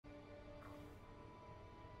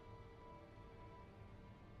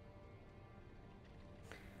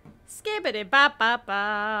Skibbity bop bop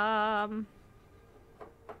bum.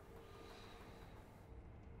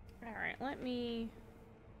 Alright, let me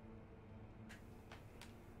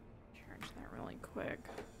charge that really quick.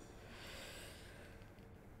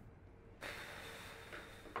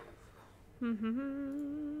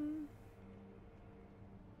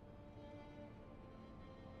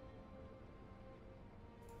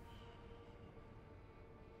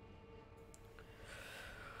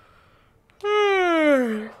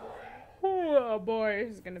 Oh boy,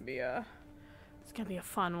 it's gonna be a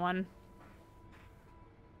fun one.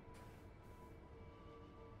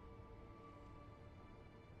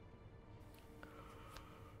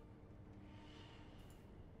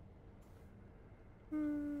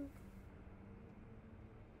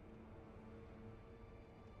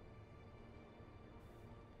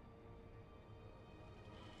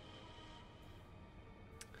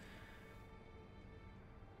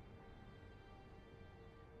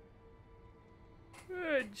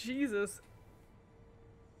 Oh, Jesus.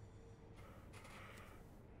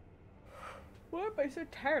 Why am I so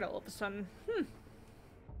tired all of a sudden?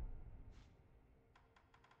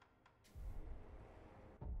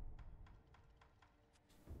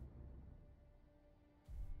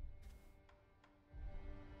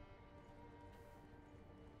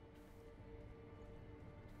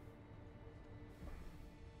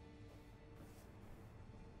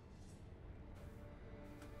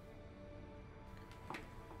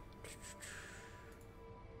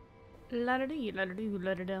 La da dee, la da doo,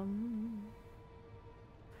 la da dum.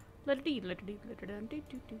 La da dee, la da dee, la da dum, doo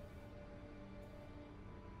doo doo.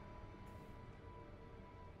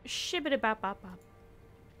 Shibbity bop bop bop.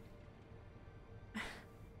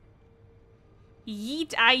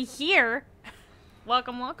 Yeet, I hear.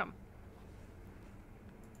 Welcome, welcome.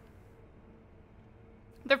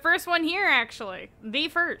 The first one here, actually. The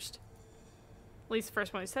first. At least the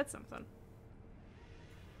first one who said something.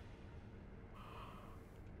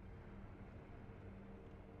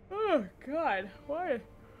 Oh, God. Why?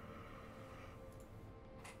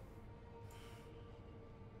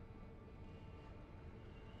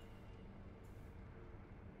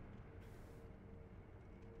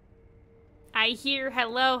 I hear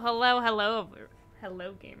hello, hello, hello.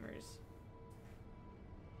 Hello, gamers.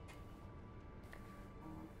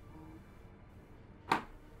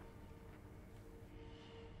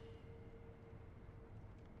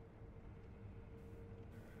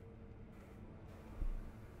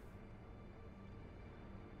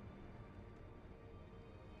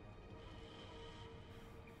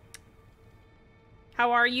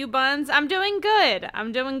 How are you, Buns? I'm doing good.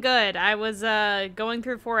 I'm doing good. I was going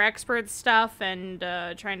through 4Expert stuff and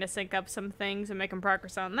trying to sync up some things and making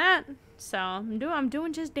progress on that. So I'm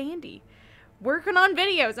doing just dandy. Working on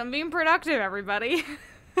videos. I'm being productive, everybody.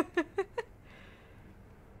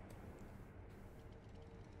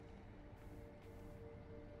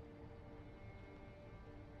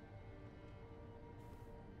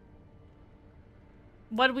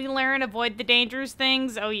 What did we learn? Avoid the dangerous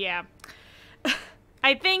things. Oh yeah.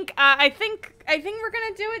 I think we're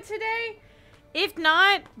gonna do it today. If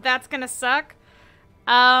not, that's gonna suck.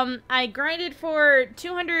 I grinded for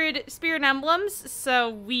 200 Spirit Emblems, so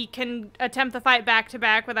we can attempt the fight back to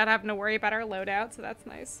back without having to worry about our loadout, so that's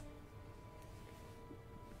nice.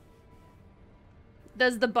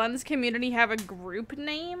 Does the Buns community have a group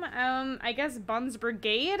name? I guess Buns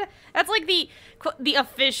Brigade? That's like the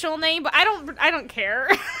official name, but I don't care.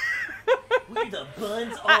 We're the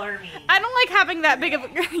Buns Army. I don't like having that big of a...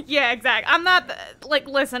 Yeah, exactly. I'm not... Like,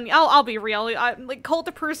 listen, I'll be real. Like, cult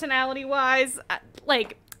of personality-wise,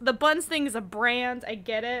 like, the Buns thing is a brand. I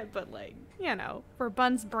get it, but, like, you know, for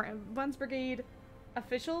Buns Brigade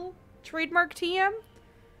official trademark TM?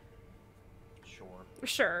 Sure.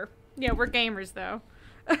 Sure. Yeah, we're gamers, though.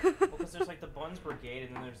 Well, because there's, like, the Buns Brigade,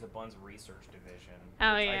 and then there's the Buns Research Division.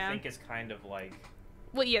 Oh, which yeah. I think is kind of, like...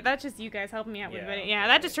 Well, yeah, that's just you guys helping me out with it. Yeah, right.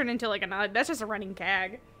 that just turned into, like, that's just a running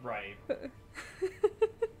gag. Right. I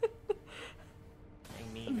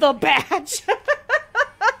mean... The badge!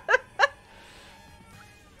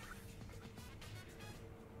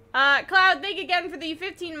 Cloud, thank you again for the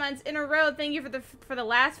 15 months in a row. Thank you for the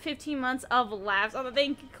last 15 months of laughs. Oh,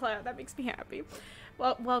 thank you, Cloud. That makes me happy.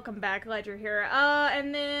 Well, welcome back. Glad you're here.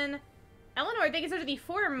 And then Eleanor, thank you so much for the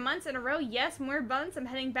 4 months in a row. Yes, more Buns. I'm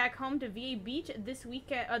heading back home to VA Beach this week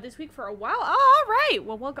for a while. Oh, all right.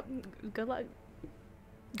 Well, welcome. Good luck.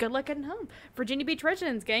 Good luck getting home. Virginia Beach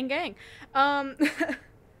residents, gang, gang. Let's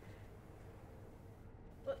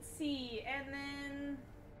see. And then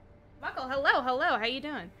Michael, hello. How you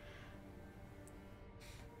doing?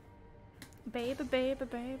 Baby.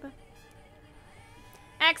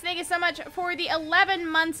 Max, thank you so much for the 11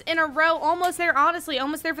 months in a row. Almost there, honestly.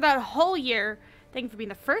 Almost there for that whole year. Thank you for being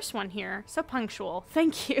the first one here. So punctual.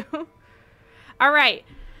 Thank you. All right.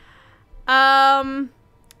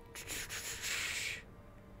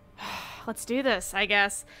 Let's do this, I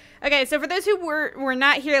guess. Okay, so for those who were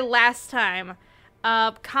not here last time,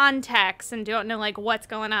 context and don't know, like, what's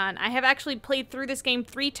going on, I have actually played through this game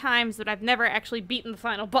 3 times, but I've never actually beaten the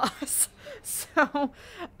final boss. So,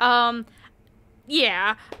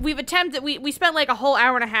 yeah, we've attempted, we spent like a whole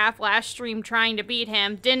hour and a half last stream trying to beat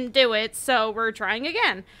him, didn't do it, so we're trying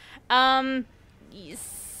again.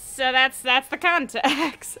 So that's the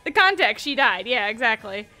context. The context, she died, yeah,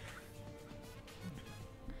 exactly.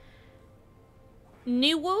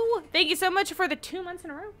 New Woo, thank you so much for the 2 months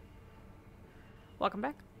in a row. Welcome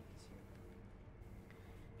back.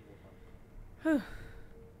 Whew.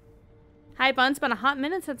 Hi, Buns. Been a hot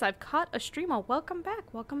minute since I've caught a stream. Oh, welcome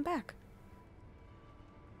back. Welcome back.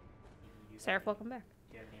 Seraph, welcome back.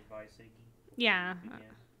 Do you have any advice, Iggy? Yeah.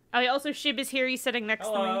 Oh, also, Shib is here. He's sitting next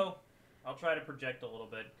to me. Hello. I'll try to project a little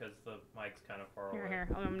bit because the mic's kind of far away. Here.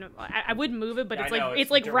 I would move it, but yeah,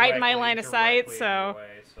 it's like right in my line of sight. So.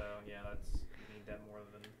 Away, so yeah, that's you need that more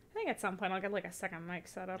than. I think at some point I'll get like a second mic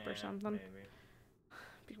set up or something. Maybe.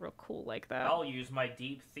 Be real cool like that. I'll use my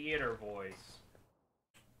deep theater voice.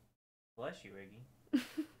 Bless you, Iggy.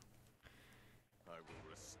 I will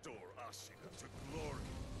restore Ashina to glory.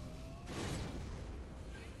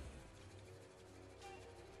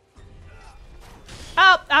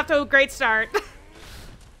 Oh, off to a great start.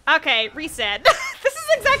 Okay, reset. This is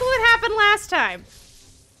exactly what happened last time.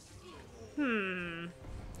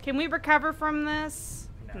 Can we recover from this?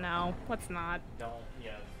 No, let's not. Don't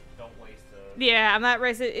waste the... Yeah, I'm not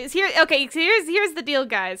racing. It's here. Okay, so here's the deal,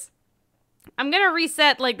 guys. I'm gonna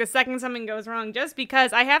reset like the second something goes wrong, just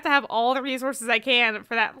because I have to have all the resources I can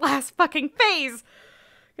for that last fucking phase,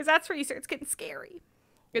 because that's where you start getting scary.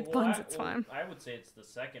 It's Buns, it's fine. I would say it's the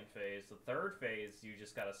second phase. The third phase, you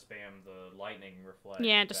just gotta spam the lightning reflect.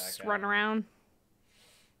 Yeah, just run around.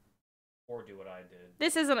 Or do what I did.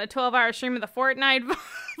 This isn't a 12-hour stream of the Fortnite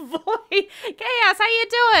void. Chaos, how you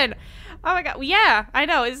doing? Oh my god, yeah, I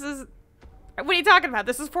know. This is... What are you talking about?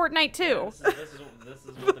 This is Fortnite too. Yeah, this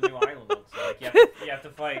is what the new island looks like. You have to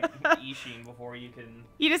fight Ishin before you can...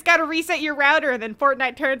 You just gotta reset your router and then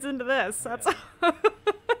Fortnite turns into this. That's... Yeah.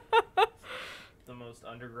 The most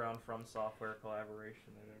underground From Software collaboration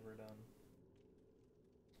they've ever done.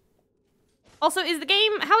 Also, is the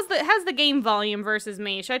game... How's the game volume versus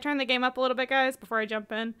me? Should I turn the game up a little bit, guys, before I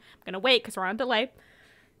jump in? I'm gonna wait, because we're on delay.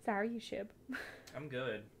 Sorry, you Shib. I'm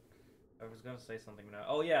good. I was gonna say something now.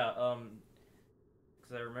 Oh, yeah,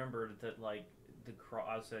 because I remembered that, like,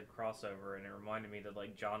 I said crossover, and it reminded me that,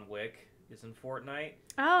 like, John Wick is in Fortnite.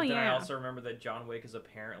 Oh, but then yeah. I also remember that John Wick is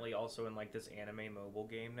apparently also in, like, this anime mobile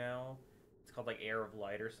game now. It's called, like, Air of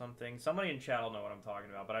Light or something. Somebody in chat will know what I'm talking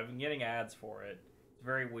about, but I've been getting ads for it. It's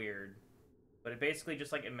very weird. But it basically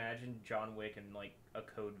just, like, imagine John Wick in, like, a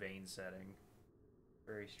Code Vein setting.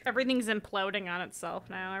 Very strange. Everything's imploding on itself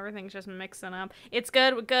now. Everything's just mixing up. It's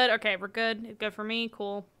good. We're good. Okay, we're good. It's good for me.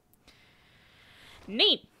 Cool.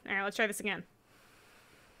 Neat. All right, let's try this again.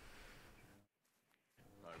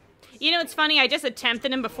 You know, it's funny. I just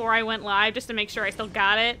attempted him before I went live just to make sure I still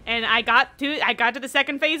got it, and I got to the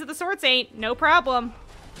second phase of the Swords 8, no problem.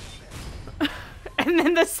 And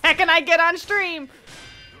then the second I get on stream.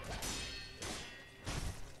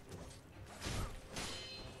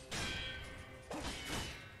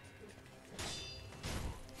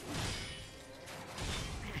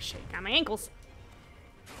 Ah, shit, got my ankles.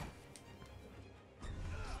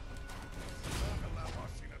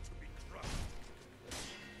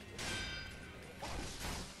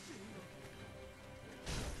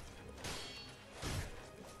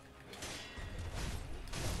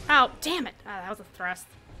 Oh, damn it. Oh, that was a thrust.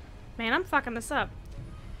 Man, I'm fucking this up.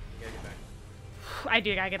 You gotta get back. I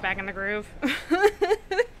do gotta get back in the groove.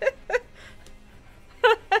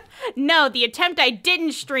 No, the attempt I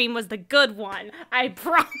didn't stream was the good one. I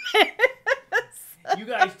promise. You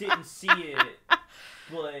guys didn't see it,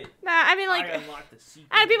 but nah, I mean, like, I unlocked the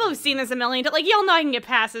secret. people have seen this a million times. Like, y'all know I can get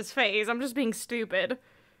past this phase. I'm just being stupid.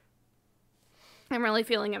 I'm really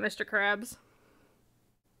feeling it, Mr. Krabs.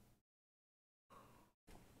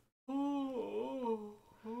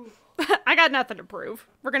 I got nothing to prove.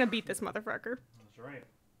 We're gonna beat this motherfucker. That's right.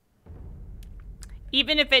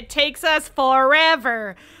 Even if it takes us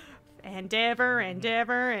forever. Endeavor.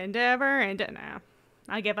 Nah.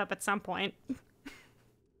 I give up at some point.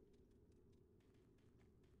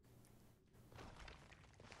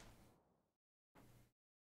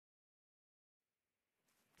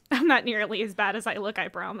 I'm not nearly as bad as I look, I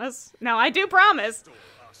promise. No, I do promise.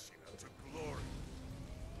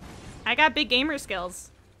 I got big gamer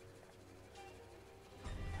skills.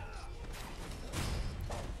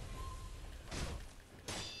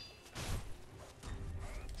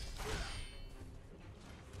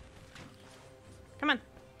 Come on.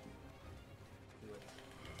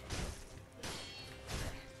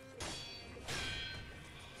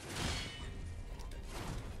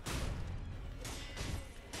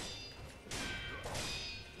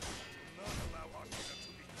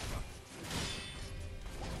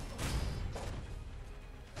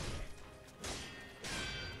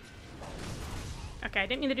 Okay, I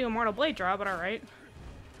didn't mean to do a Mortal Blade draw, but alright.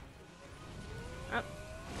 Oh.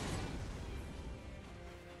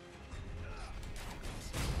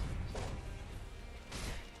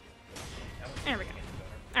 There we go.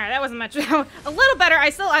 Alright, that wasn't much. A little better.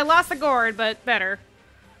 I lost the gourd, but better.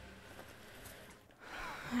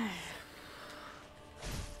 Oh,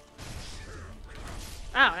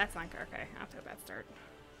 that's not good. Okay, off to a bad start.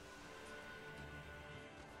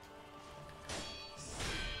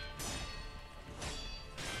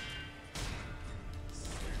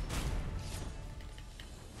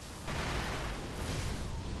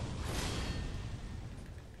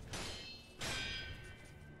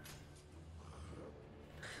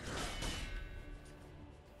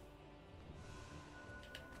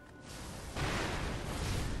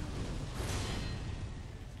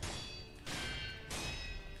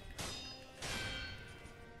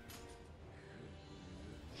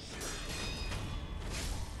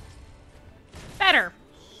 Better.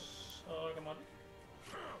 Oh, come on.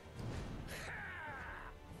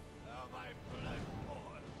 Now my blood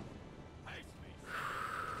boil. Face me.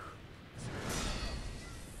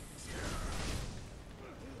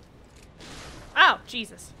 Oh,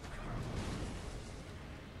 Jesus.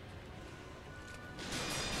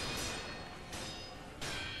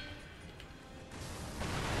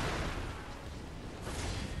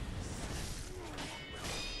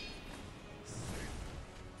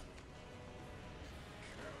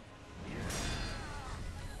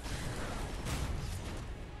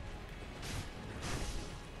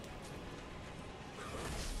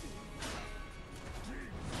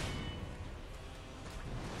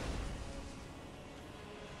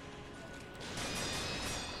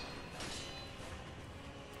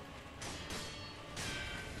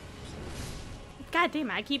 God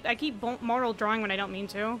damn it, I keep mortal drawing when I don't mean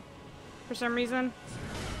to. For some reason.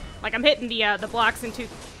 Like I'm hitting the blocks in too...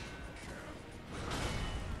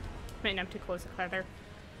 Man, I'm too close to Claire there.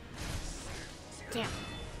 Damn.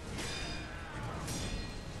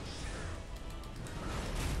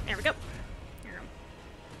 There we go. There we go.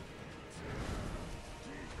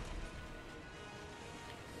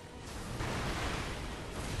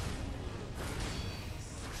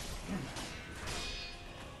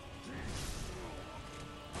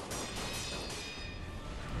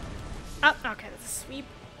 Oh, okay, that's a sweep.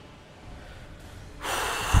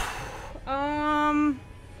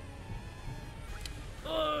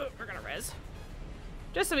 We're gonna res.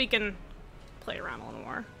 Just so we can play around a little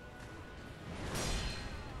more.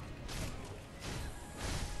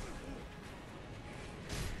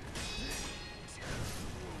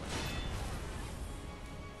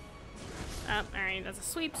 Oh, alright, that's a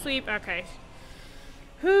sweep, okay.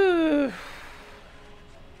 Whew.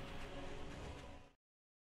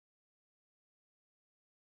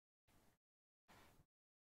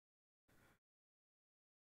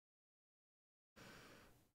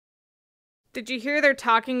 Did you hear they're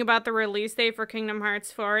talking about the release date for Kingdom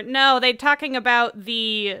Hearts 4? No, they're talking about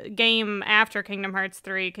the game after Kingdom Hearts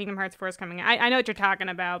 3. Kingdom Hearts 4 is coming. I know what you're talking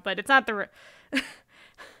about, but it's not the...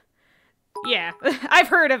 Yeah, I've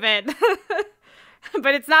heard of it.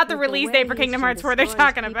 But it's not the release date for Kingdom Hearts 4 they're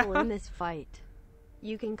talking about. In this fight,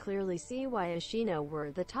 you can clearly see why Ashino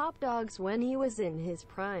were the top dogs when he was in his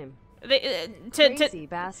prime. Crazy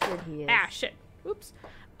bastard he is. Ah, shit. Oops.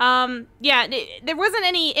 Yeah, there wasn't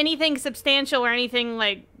anything substantial or anything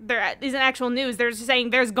like there isn't actual news. They're just saying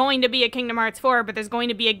there's going to be a Kingdom Hearts 4, but there's going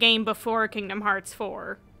to be a game before Kingdom Hearts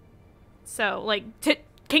 4. So, like,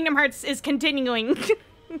 Kingdom Hearts is continuing,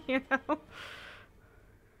 you know?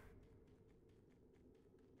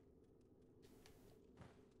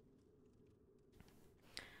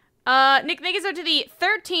 Nick, thank you so to the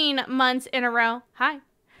 13 months in a row. Hi.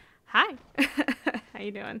 Hi. How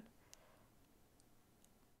you doing?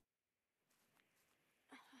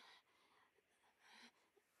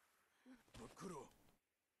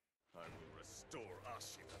 I will restore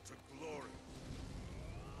Ashina to glory.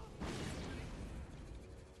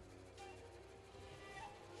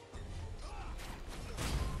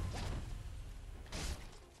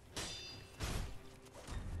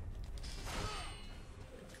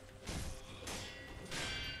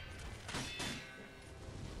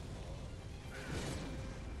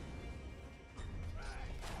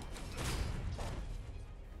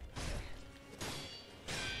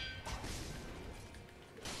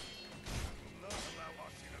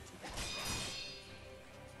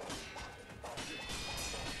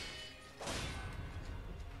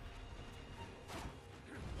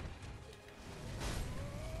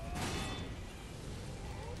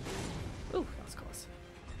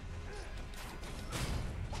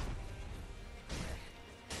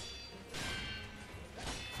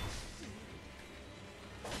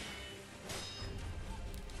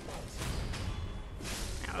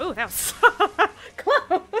 Ooh, that was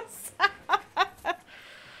close.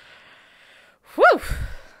 Whew.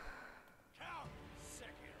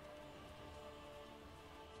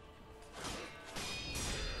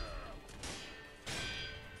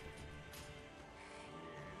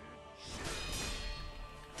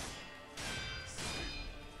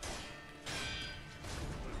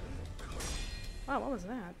 Wow, what was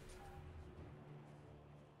that?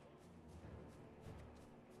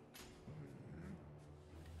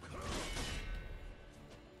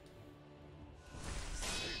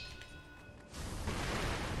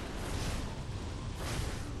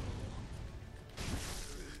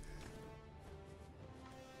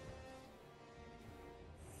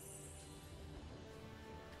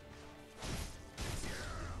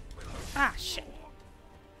 Ah, shit.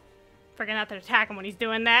 Forget not to attack him when he's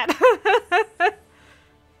doing that.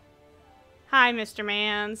 Hi, Mr.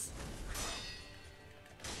 Mans.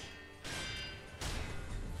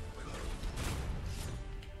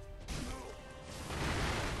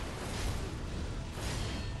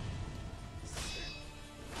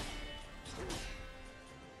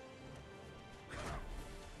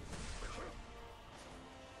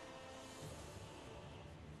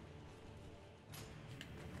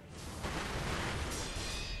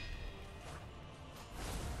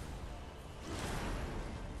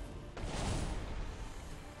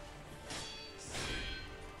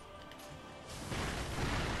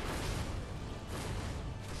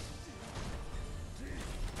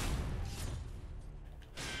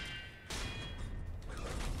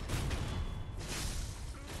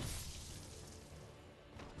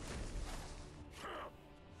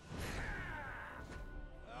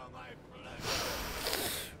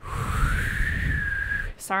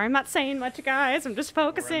 Sorry, I'm not saying much, guys. I'm just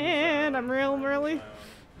focusing. I'm really.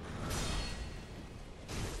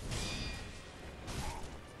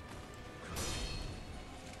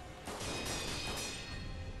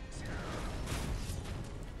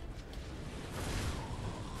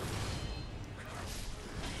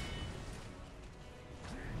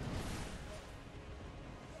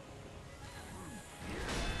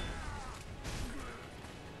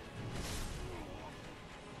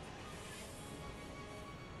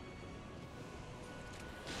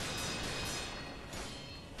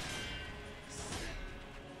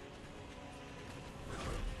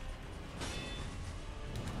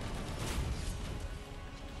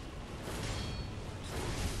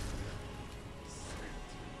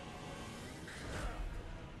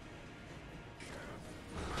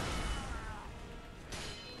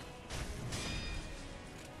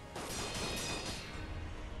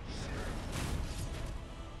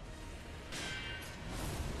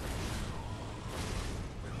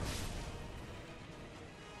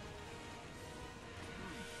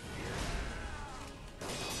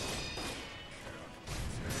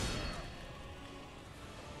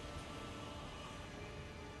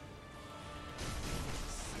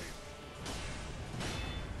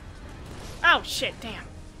 Oh shit, damn.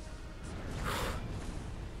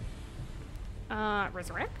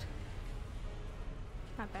 Resurrect?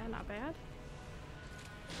 Not bad, not bad.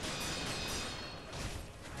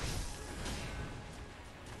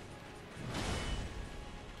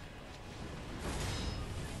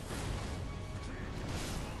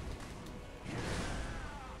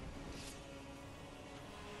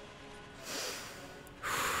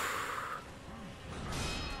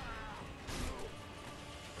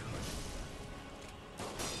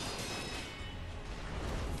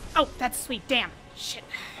 Oh, that's sweet. Damn. Shit.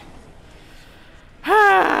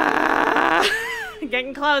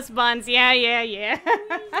 Getting close, Buns. Yeah.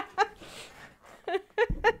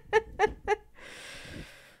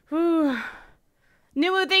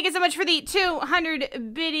 Nuwu, thank you so much for the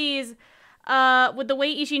 200 biddies. With the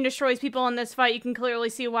way Ishin destroys people in this fight, you can clearly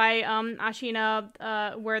see why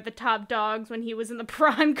Ashina were the top dogs when he was in the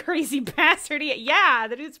prime. Crazy bastard. Yeah,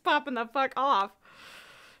 the dude's popping the fuck off.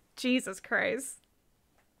 Jesus Christ.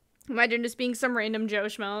 Imagine just being some random Joe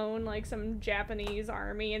Schmo in, like, some Japanese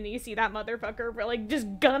army, and you see that motherfucker, like, just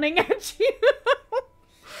gunning at you.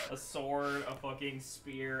 A sword, a fucking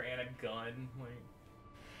spear, and a gun. Like...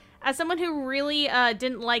 As someone who really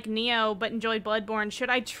didn't like Neo but enjoyed Bloodborne,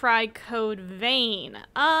 should I try Code Vein?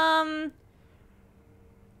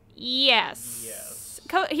 Yes.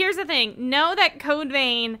 Here's the thing. Know that Code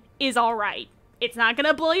Vein is alright. It's not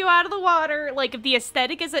gonna blow you out of the water. Like, if the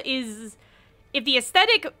aesthetic if the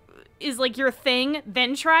aesthetic is like your thing,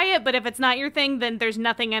 then try it, but if it's not your thing, then there's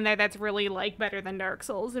nothing in there that's really like better than Dark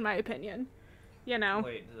Souls, in my opinion. You know?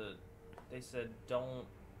 Wait, they said don't...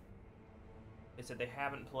 They said they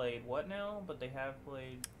haven't played what now? But they have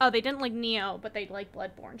played... Oh, they didn't like Neo, but they like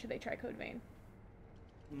Bloodborne. Should they try Code Vein?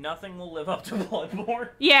 nothing will live up to Bloodborne.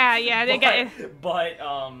 Yeah, they got. But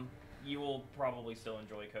you will probably still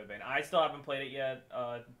enjoy Code Vein. I still haven't played it yet.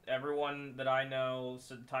 Everyone that I know,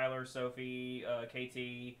 Tyler, Sophie,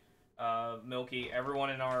 KT, Milky, everyone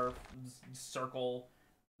in our circle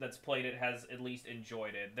that's played it has at least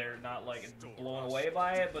enjoyed it. They're not like blown away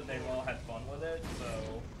by it, but they've all had fun with it.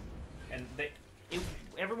 So, and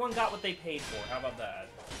everyone got what they paid for. How about that?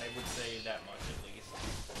 I would say that much at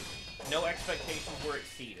least. No expectations were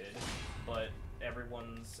exceeded, but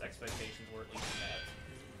everyone's expectations were at least met.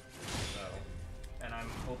 So, and I'm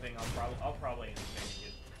hoping I'll probably maybe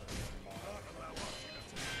get tomorrow.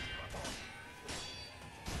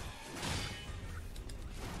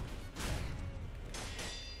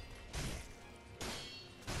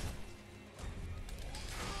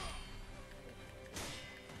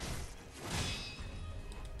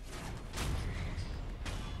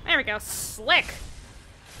 There we go. Slick.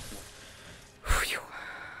 Whew.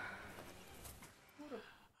 What a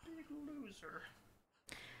big loser.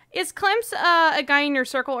 Is Clem's a guy in your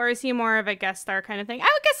circle, or is he more of a guest star kind of thing? I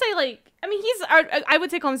would guess I mean, I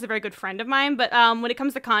would say Clem's a very good friend of mine, but when it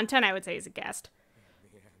comes to content, I would say he's a guest.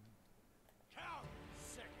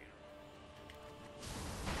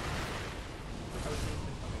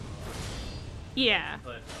 Yeah.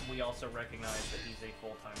 But we also recognize that he's a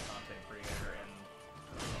full-time content creator, and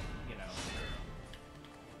you know,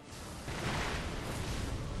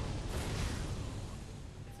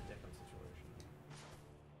 it's a different situation.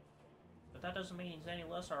 But that doesn't mean he's any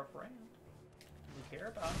less our friend. We care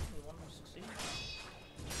about him. We want him to succeed.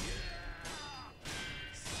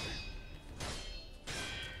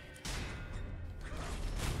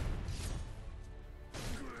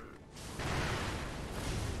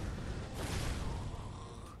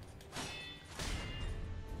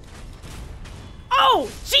 Oh,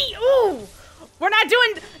 gee, ooh, we're not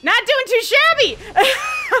doing too shabby.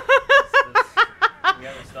 We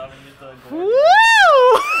haven't stopped and used the Woo!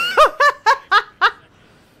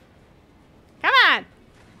 Come on.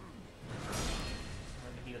 We're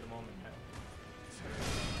in the heat of the moment now.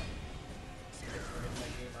 We're getting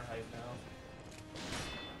that gamer hype now.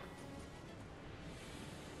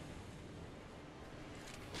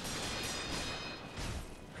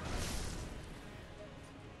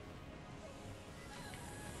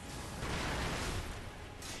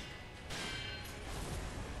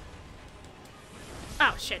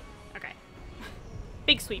 Oh shit. Okay.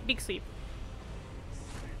 Big sweep. Big sweep.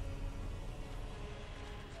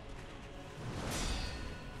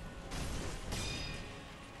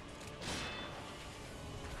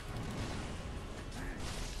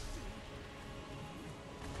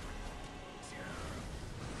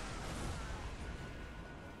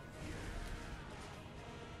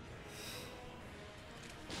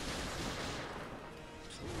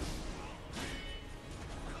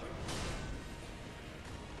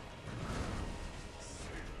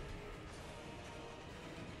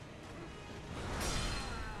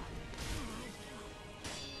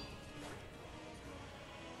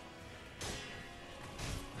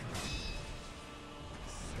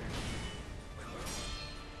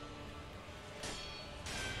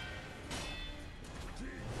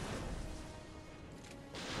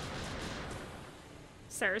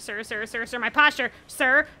 Sir, my posture.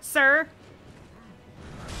 Sir.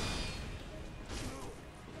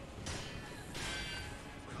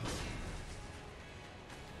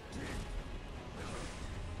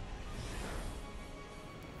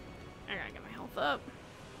 I gotta get my health up.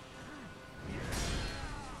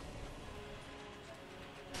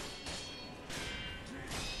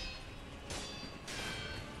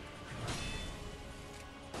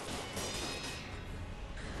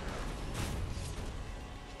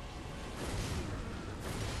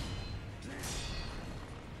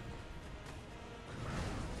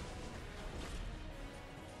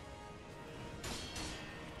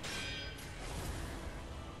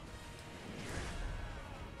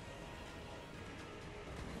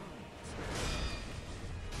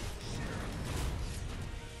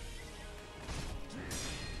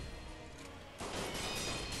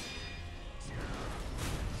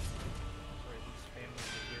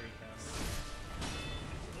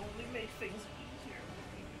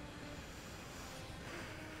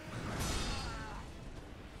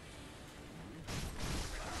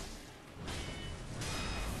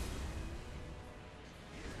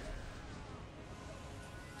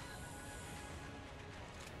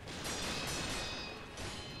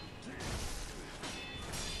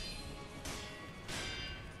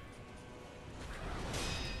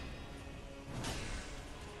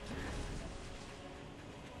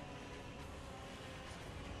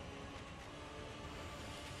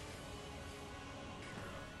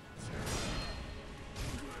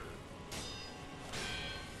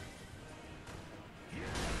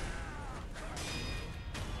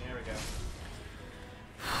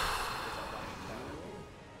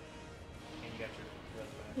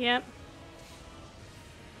 Yep.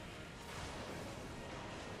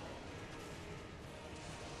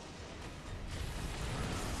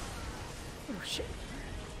 Oh, shit.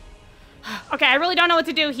 Okay, I really don't know what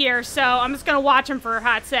to do here, so I'm just gonna watch him for a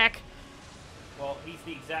hot sec. Well, he's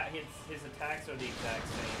the exact, his attacks are the exact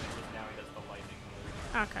same, it's just now he does the lightning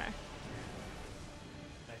move. Okay.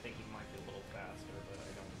 I think he might be a little faster, but I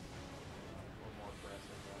don't, a little more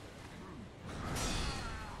aggressive rather.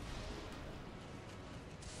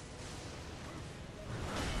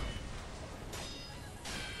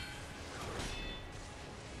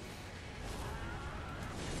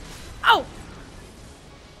 Oh!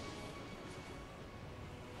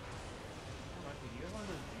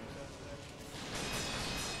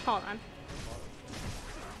 Hold on.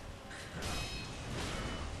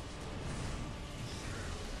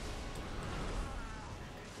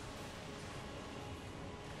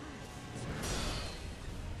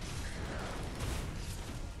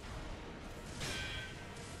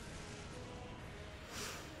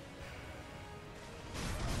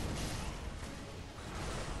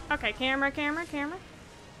 Okay, camera.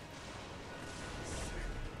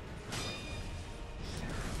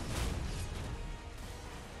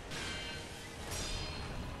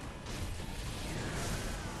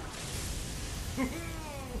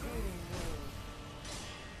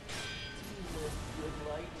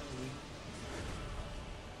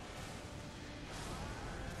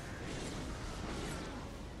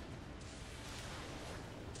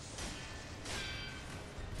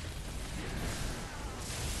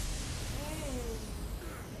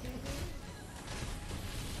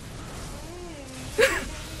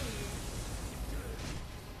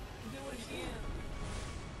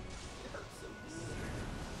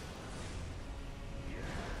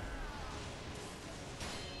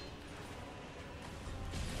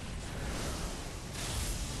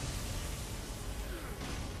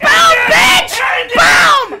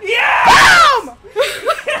 Boom! Yeah! Boom!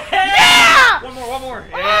 Yeah! One more.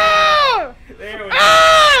 Yeah. Oh! There we go.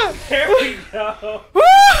 Oh! There we go.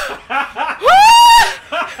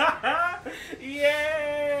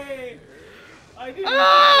 Yay! I didn't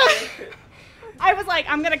it. I was like,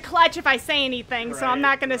 I'm gonna clutch if I say anything, so I'm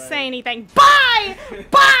not gonna right. say anything. Bye!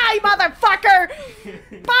 Bye, motherfucker!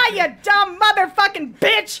 Bye, you dumb motherfucking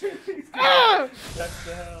bitch! Ugh! That's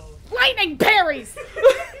the hell. Lightning parries!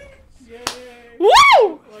 Yay!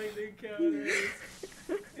 Woo! Lightning counters.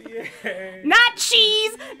 Yay! Not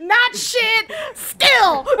cheese, not shit,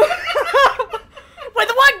 still! With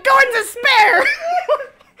one going to spare!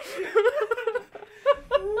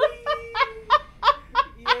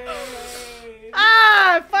 Yay!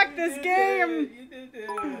 Ah, fuck this game! You did it!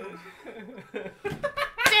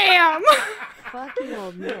 Damn! Fucking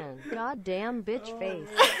old man. Goddamn bitch face.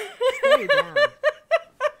 Stay down.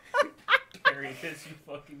 Carry this, you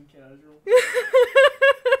fucking casual.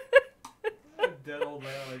 Dead old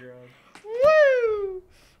man on the ground. Woo!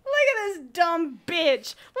 Look at this dumb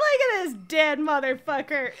bitch! Look at this dead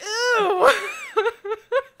motherfucker! Ooh!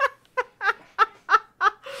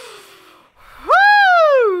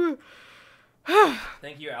 Woo!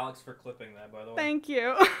 Thank you, Alex, for clipping that, by the way. Thank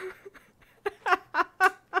you.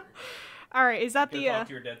 Alright, is that the Talk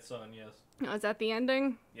to your dead son, yes. oh, is that the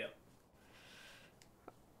ending? Yep.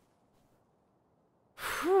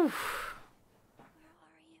 Whew.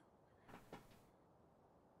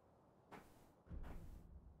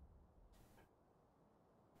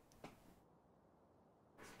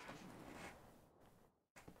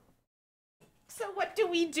 So what do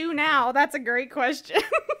we do now? That's a great question.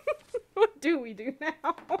 What do we do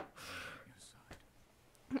now?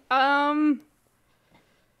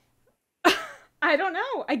 I don't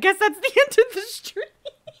know. I guess that's the end of the stream.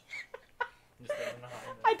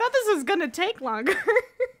 I thought this was gonna take longer. Take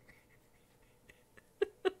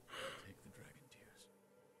the dragon tears.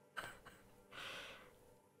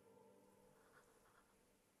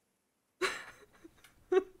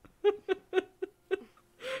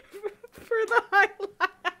 For the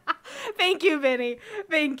highlight. Thank you, Benny.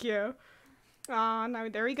 Thank you. Aw, now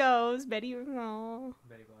there he goes. Betty. Aw.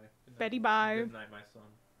 Betty, bye. Betty, bye. Good night, my son.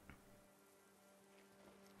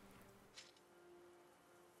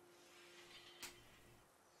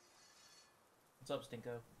 What's up,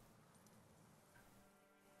 Stinko?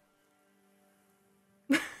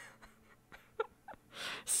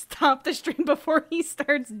 Stop the stream before he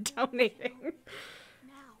starts donating.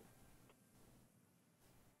 Now.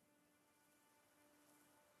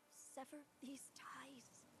 Sever these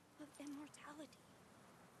ties of immortality.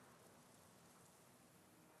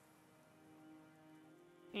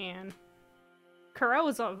 And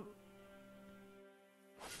Kuro's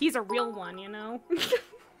he's a real one, you know?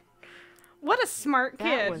 What a smart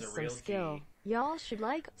That kid. was some skill. Y'all should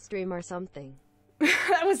like stream or something.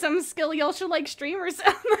 That was some skill y'all should like stream or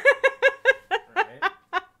something. Right?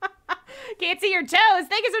 Can't see your toes.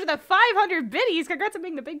 Thank you so much for the 500 biddies. Congrats on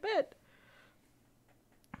being the big bit.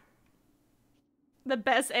 The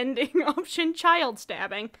best ending option, child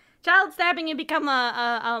stabbing. Child stabbing and become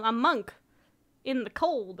a monk in the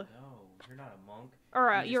cold. No, you're not a monk.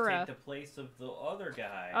 Or you you're just a... take the place of the other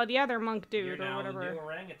guy. Oh, the other monk dude You're or now whatever. the new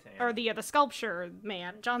orangutan. Or the sculpture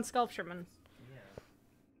man, John Sculptureman. Yeah.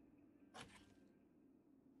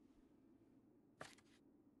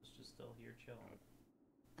 It's just still here chilling.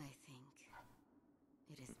 I think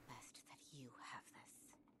it is best that you have this.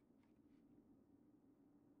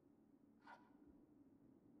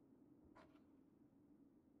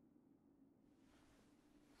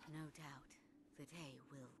 No doubt, the day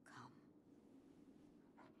will come.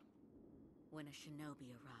 When a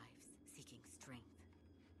shinobi arrives, seeking strength.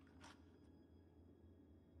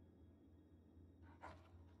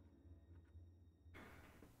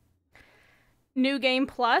 New Game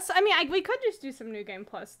Plus? I mean, we could just do some New Game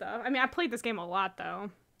Plus stuff. I mean, I played this game a lot,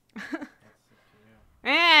 though.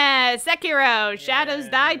 Yeah, Sekiro! Shadows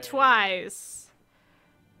Die Twice.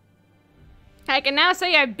 I can now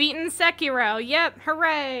say I've beaten Sekiro. Yep,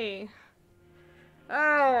 hooray.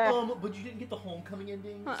 Oh. But you didn't get the homecoming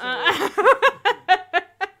ending.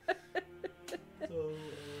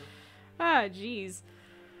 Ah, jeez.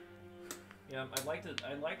 Yeah, I'd like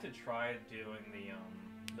to try doing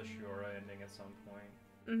the Shura ending at some point.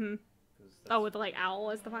 Mm-hmm. Oh, with like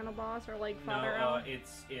Owl as the final boss, or like Father Owl?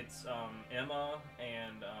 it's Emma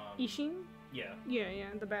and Ishin? Yeah.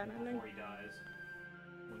 Yeah, the bad ending. Before he dies,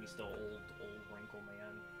 when he's still old wrinkle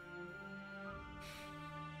man.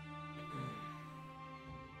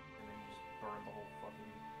 And then you just burn the whole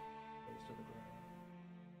fucking place to the ground.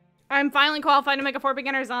 I'm finally qualified to make a For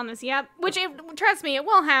Beginners on this. Yep. Which, trust me, it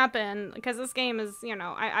will happen because this game is, you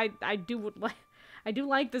know, I do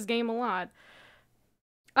like this game a lot.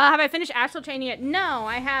 Have I finished Astral Chain yet? No,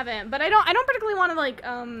 I haven't. But I don't particularly want to like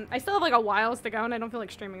I still have like a whiles to go, and I don't feel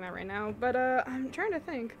like streaming that right now. But I'm trying to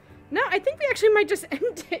think. No, I think we actually might just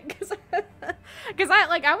end it because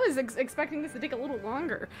I was expecting this to take a little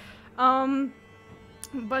longer.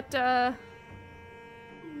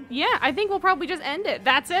 Yeah, I think we'll probably just end it.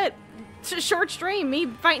 That's it. It's a short stream. Me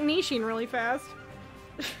fighting Nishin really fast.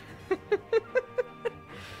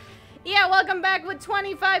 Yeah, welcome back with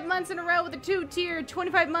 25 months in a row with a 2-tier,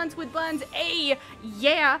 25 months with Buns. Hey,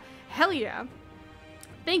 yeah, hell yeah.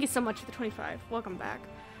 Thank you so much for the 25. Welcome back.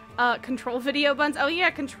 Control video, Buns. Oh yeah,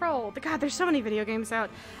 Control. God, there's so many video games out.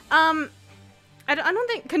 I don't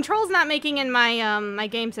think Control's not making in my my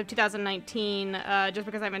games of 2019. Just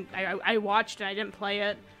because I watched and I didn't play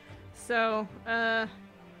it. So I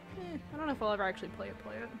don't know if I'll ever actually play it.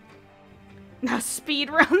 Now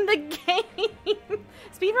speedrun the game.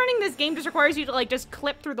 Speedrunning this game just requires you to like just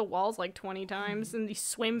clip through the walls like 20 times and you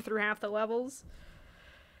swim through half the levels.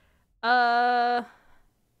 Yeah,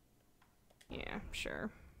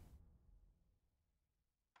 sure.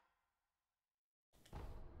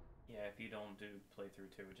 Yeah, if you don't do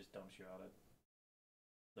playthrough 2, it just dumps you out at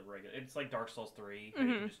the regular. It's like Dark Souls 3. You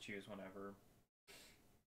can just choose whenever,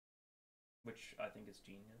 which I think is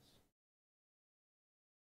genius.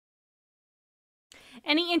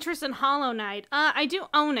 Any interest in Hollow Knight? I do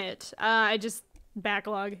own it. I just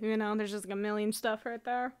backlog, you know, there's just like a million stuff right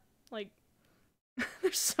there. Like,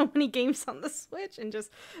 there's so many games on the Switch and just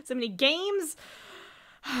so many games.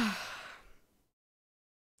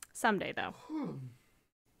 Someday, though.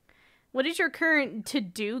 What is your current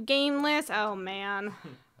to-do game list? Oh, man.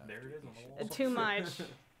 There it is on the wall. Too much. The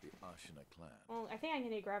Ashina clan. Well, I think I can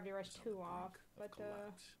get Gravity Rush 2 off, but,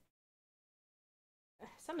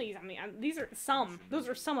 some of these, I mean, these are some. Those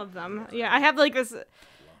are some of them. Yeah, I have, like, this,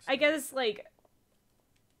 I guess, like,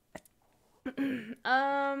 a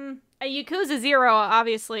Yakuza 0,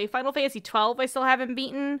 obviously. Final Fantasy 12 I still haven't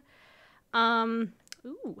beaten. Ooh,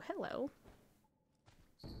 hello.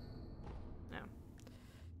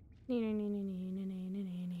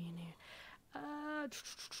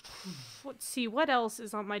 Let's see, what else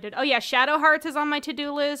is on my oh yeah, Shadow Hearts is on my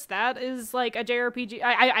to-do list. That is like a JRPG.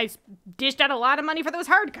 I dished out a lot of money for those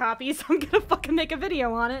hard copies, so I'm gonna fucking make a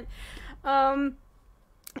video on it. And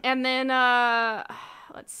then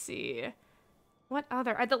let's see, what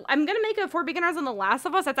other? I'm gonna make a For Beginners on The Last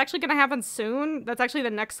of Us. That's actually gonna happen soon. That's actually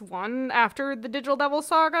the next one after the Digital Devil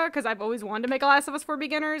Saga, because I've always wanted to make a Last of Us For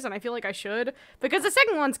Beginners, and I feel like I should, because the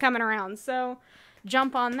second one's coming around, so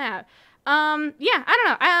jump on that. Yeah,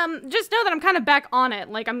 I don't know. Just know that I'm kind of back on it.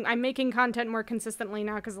 Like, I'm making content more consistently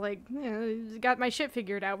now because, like, you know, got my shit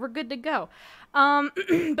figured out. We're good to go.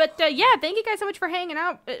 But, yeah, thank you guys so much for hanging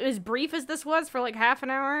out. As brief as this was for, like, half an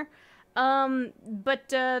hour. But,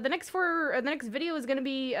 the next video is gonna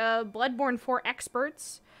be, Bloodborne for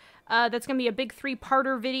Experts. That's going to be a big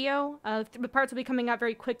 3-parter video. The parts will be coming out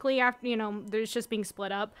very quickly after, you know, there's just being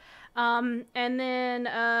split up. And then,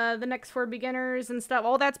 the next 4 beginners and stuff,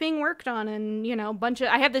 all that's being worked on, and, you know,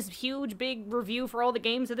 I have this huge, big review for all the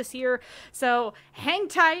games of this year, so hang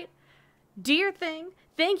tight, do your thing.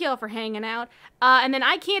 Thank y'all for hanging out. And then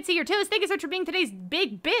I Can't See Your Toes, thank you so much for being today's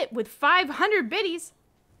big bit with 500 biddies.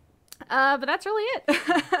 But that's really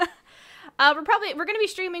it. We're gonna be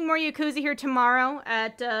streaming more Yakuza here tomorrow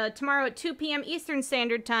at 2 p.m. Eastern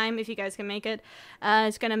Standard Time, if you guys can make it.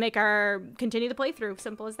 It's gonna make continue the playthrough,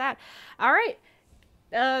 simple as that. All right,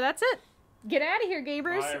 that's it. Get out of here,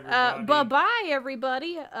 gamers. Bye, everybody. Bye-bye,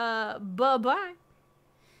 everybody. Bye-bye.